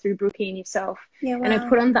it was through Brookie and yourself. Yeah, And I wow.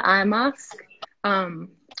 put on the eye mask,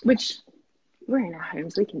 which we're in our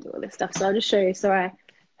homes, we can do all this stuff. So I'll just show you. So I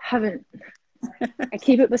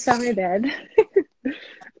keep it beside my bed.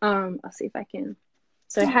 I'll see if I can.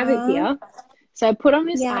 So I have it here. So I put on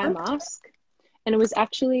this eye mask, and it was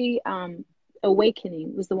actually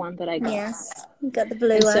Awakening was the one that I got. Yes, you got the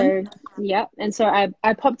blue And one. so, yeah. And so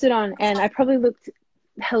I popped it on, and I probably looked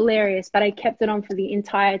hilarious, but I kept it on for the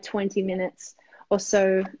entire 20 minutes or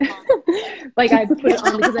so. Like, I put it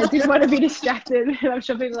on because I didn't want to be distracted. And I'm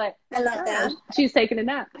sure people are like, I love that. she's taking a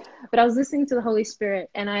nap. But I was listening to the Holy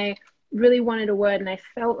Spirit, and I really wanted a word, and I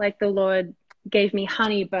felt like the Lord gave me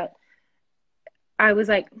honey, but I was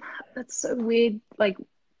like, that's so weird. Like,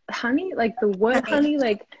 honey, like the word honey,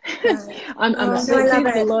 like I'm associated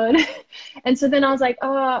with the Lord. And so then I was like,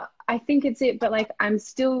 oh, I think it's it, but like I'm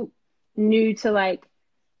still new to like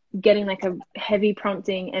getting like a heavy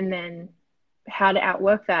prompting and then how to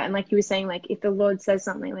outwork that. And like you were saying, like if the Lord says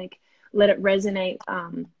something, like let it resonate,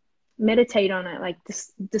 meditate on it, like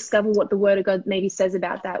discover what the word of God maybe says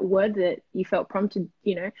about that word that you felt prompted,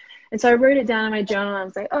 you know. And so I wrote it down in my journal. I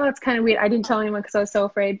was like, oh, it's kind of weird. I didn't tell anyone because I was so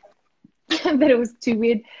afraid that it was too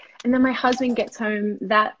weird. And then my husband gets home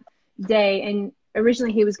that day, and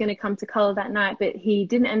originally he was going to come to color that night, but he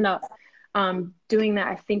didn't end up doing that,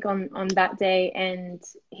 I think, on that day. And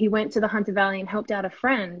he went to the Hunter Valley and helped out a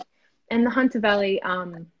friend. And the Hunter Valley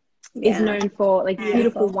is known for like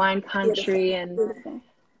beautiful wine country and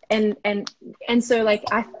so like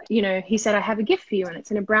he said, I have a gift for you, and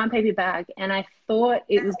it's in a brown paper bag. And I thought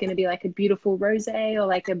it was going to be like a beautiful rosé or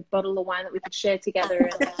like a bottle of wine that we could share together.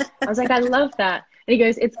 And I was like, I love that. And he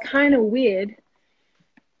goes, it's kind of weird.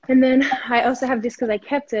 And then I also have this because I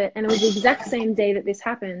kept it, and it was the exact same day that this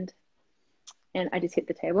happened. And I just hit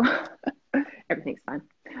the table. Everything's fine.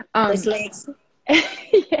 Those legs.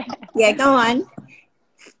 Yeah, go on.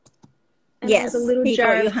 And yes, a little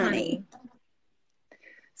jar of honey.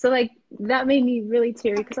 So like that made me really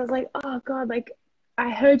teary because I was like, oh God, like I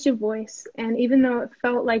heard your voice. And even though it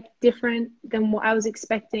felt like different than what I was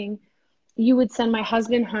expecting, you would send my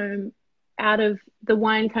husband home out of the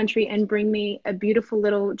wine country and bring me a beautiful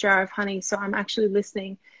little jar of honey. So I'm actually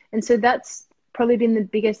listening. And so that's probably been the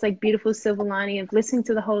biggest, like beautiful silver lining of listening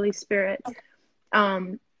to the Holy Spirit,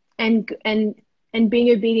 and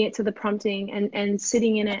being obedient to the prompting and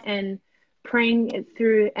sitting in it and praying it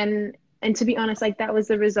through. And to be honest, like that was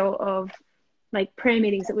the result of like prayer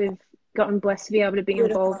meetings that we've gotten blessed to be able to be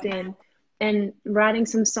involved in, and writing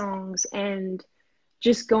some songs and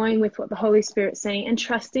just going with what the Holy Spirit's saying and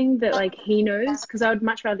trusting that like he knows, because I would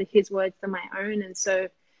much rather his words than my own. And so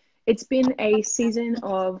it's been a season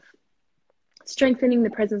of strengthening the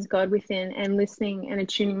presence of God within and listening and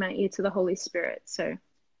attuning my ear to the Holy Spirit. So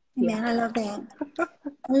yeah. Man, I love that.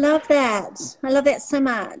 I love that. I love that so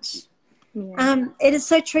much. Yeah. It is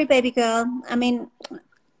so true, baby girl. I mean,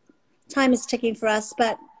 time is ticking for us,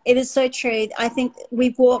 but it is so true. I think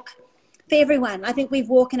we walk, for everyone, I think we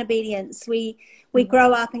walk in obedience. We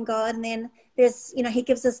grow up in God, and then there's, he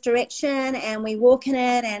gives us direction and we walk in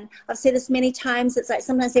it. And I've said this many times, it's like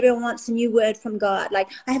sometimes everyone wants a new word from God. Like,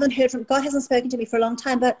 I haven't heard from God, hasn't spoken to me for a long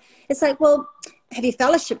time, but it's like, well, have you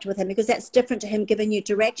fellowshiped with him? Because that's different to him giving you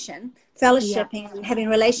direction. Fellowshipping and having a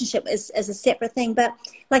relationship is a separate thing. But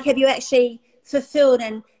like, have you actually fulfilled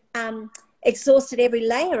and exhausted every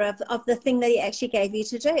layer of the thing that he actually gave you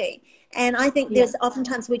to do? And I think there's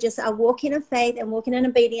oftentimes we just are walking in faith and walking in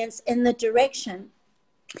obedience in the direction.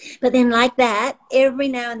 But then like that, every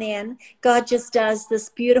now and then, God just does this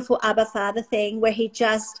beautiful Abba Father thing where he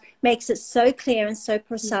just makes it so clear and so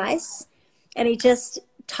precise. And he just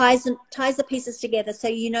ties the pieces together so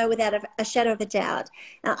without a shadow of a doubt.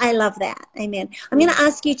 I love that. Amen. I'm going to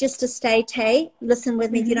ask you just to stay, Tay. Listen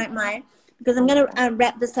with me if you don't mind, because I'm going to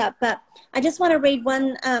wrap this up. But I just want to read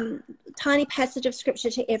one tiny passage of scripture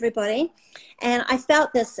to everybody. And I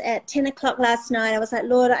felt this at 10 o'clock last night. I was like,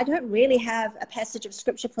 Lord, I don't really have a passage of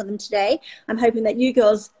scripture for them today. I'm hoping that you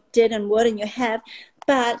girls did and would, and you have.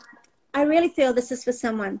 But I really feel this is for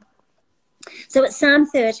someone. So it's Psalm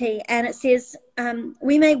 30, and it says,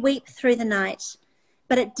 we may weep through the night,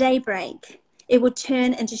 but at daybreak it will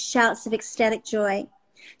turn into shouts of ecstatic joy.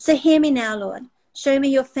 So hear me now, Lord. Show me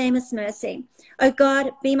your famous mercy. O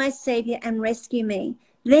God, be my Savior and rescue me.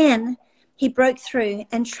 Then he broke through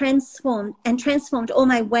and transformed all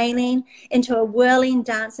my wailing into a whirling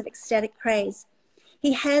dance of ecstatic praise.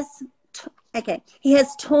 He has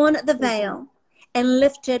torn the veil and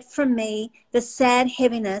lifted from me the sad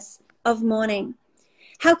heaviness of mourning.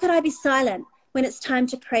 How could I be silent when it's time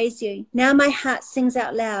to praise you. Now my heart sings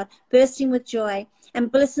out loud, bursting with joy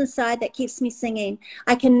and bliss inside that keeps me singing.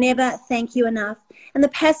 I can never thank you enough. And the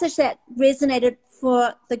passage that resonated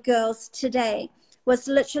for the girls today was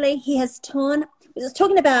literally, he was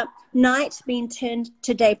talking about night being turned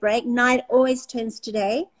to daybreak. Night always turns to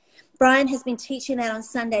day. Brian has been teaching that on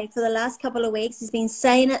Sunday for the last couple of weeks. He's been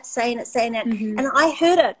saying it. Mm-hmm. And I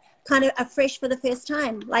heard it kind of afresh for the first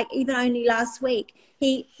time, like even only last week.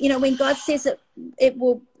 He, when God says it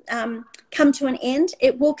will come to an end,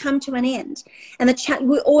 it will come to an end. And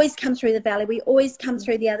we always come through the valley. We always come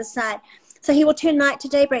through the other side. So he will turn night to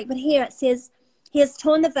daybreak. But here it says, he has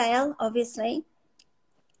torn the veil, obviously.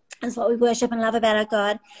 That's what we worship and love about our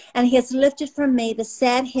God. And he has lifted from me the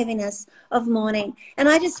sad heaviness of mourning. And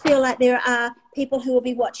I just feel like there are people who will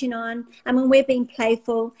be watching on. I mean, we're being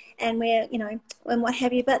playful and we're, and what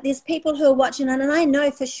have you. But there's people who are watching on. And I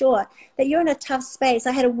know for sure that you're in a tough space.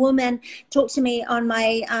 I had a woman talk to me on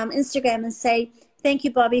my Instagram and say, thank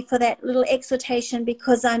you, Bobby, for that little exhortation,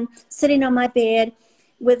 because I'm sitting on my bed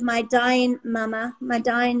with my dying mama, my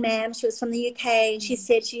dying ma'am. She was from the UK. And she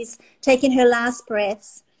said she's taking her last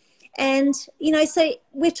breaths. And, so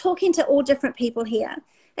we're talking to all different people here.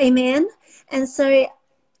 Amen. And so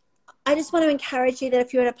I just want to encourage you that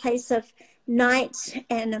if you're at a place of night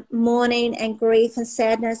and mourning and grief and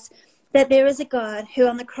sadness, that there is a God who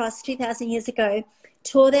on the cross 2,000 years ago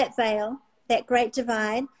tore that veil, that great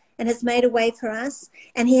divide, and has made a way for us.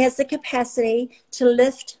 And he has the capacity to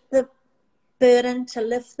lift the burden, to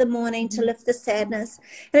lift the mourning, to lift the sadness.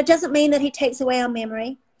 And it doesn't mean that he takes away our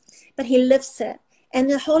memory, but he lifts it. And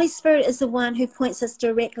the Holy Spirit is the one who points us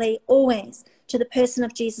directly always to the person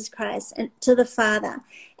of Jesus Christ and to the Father.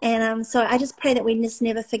 And so I just pray that we just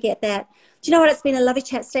never forget that. Do you know what? It's been a lovely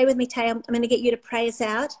chat. Stay with me, Tay. I'm going to get you to pray us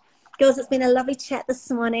out. Girls, it's been a lovely chat this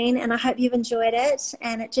morning, and I hope you've enjoyed it.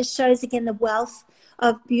 And it just shows, again, the wealth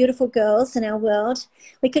of beautiful girls in our world.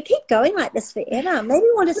 We could keep going like this forever. Maybe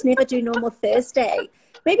we'll just never do normal Thursday.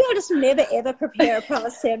 Maybe I'll just never, ever prepare a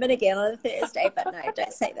proper sermon again on a Thursday. But no,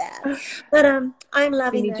 don't say that. But I'm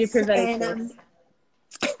loving this. And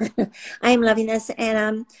I am loving this.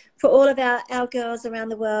 And for all of our girls around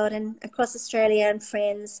the world and across Australia and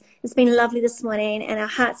friends, it's been lovely this morning. And our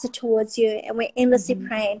hearts are towards you. And we're endlessly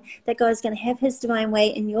praying that God is going to have his divine way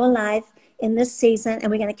in your life in this season.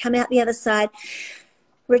 And we're going to come out the other side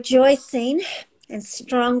rejoicing and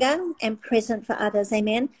stronger and present for others.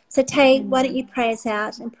 Amen. So Tay, why don't you pray us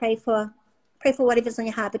out and pray for whatever's on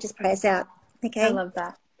your heart, but just pray us out. Okay. I love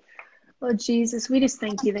that. Lord Jesus, we just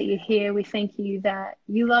thank you that you're here. We thank you that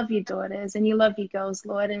you love your daughters and you love your girls,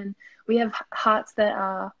 Lord. And we have hearts that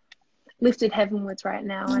are lifted heavenwards right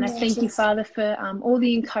now. And I thank you, Father, for all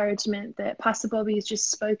the encouragement that Pastor Bobby has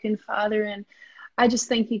just spoken, Father. And I just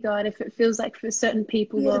thank you, God, if it feels like for certain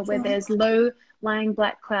people, Lord, where there's low-lying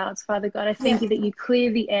black clouds, Father God, I thank you that you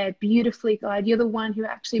clear the air beautifully, God. You're the one who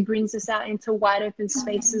actually brings us out into wide open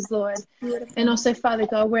spaces, Lord. And also, Father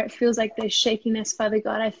God, where it feels like there's shakiness, Father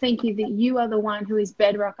God, I thank you that you are the one who is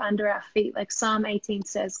bedrock under our feet, like Psalm 18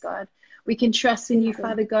 says, God. We can trust in you,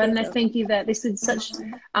 Father God, and I thank you that this is such...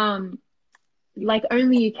 like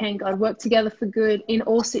only you can, God, work together for good in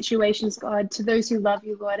all situations, God, to those who love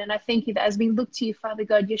you, Lord. And I thank you that as we look to you, Father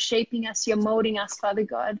God, you're shaping us, you're molding us, Father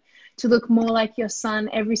God, to look more like your Son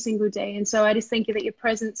every single day. And so I just thank you that your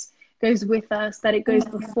presence goes with us, that it goes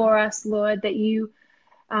before us, Lord, that you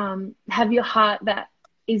have your heart that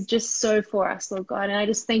is just so for us, Lord God. And I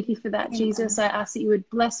just thank you for that, Jesus. I ask that you would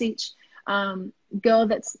bless each girl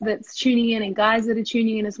that's tuning in and guys that are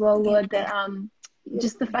tuning in as well, Lord, that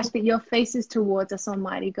just the fact that your face is towards us,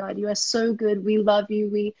 Almighty God. You are so good. We love you.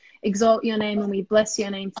 We exalt your name and we bless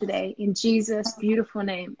your name today. In Jesus' beautiful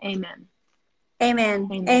name, amen. Amen.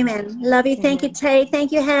 Amen. Love you. Thank you, Tay.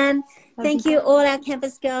 Thank you, Han. Thank you, all our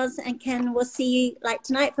campus girls. And Ken, we'll see you like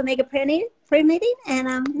tonight for Mega Prayer Meeting and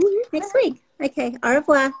next week. Okay. Au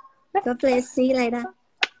revoir. God bless. See you later.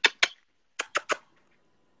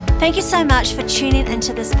 Thank you so much for tuning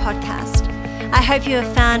into this podcast. I hope you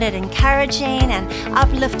have found it encouraging and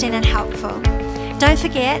uplifting and helpful. Don't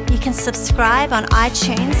forget, you can subscribe on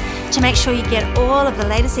iTunes to make sure you get all of the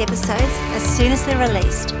latest episodes as soon as they're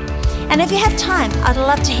released. And if you have time, I'd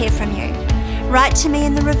love to hear from you. Write to me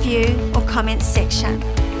in the review or comments section.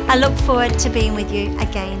 I look forward to being with you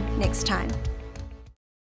again next time.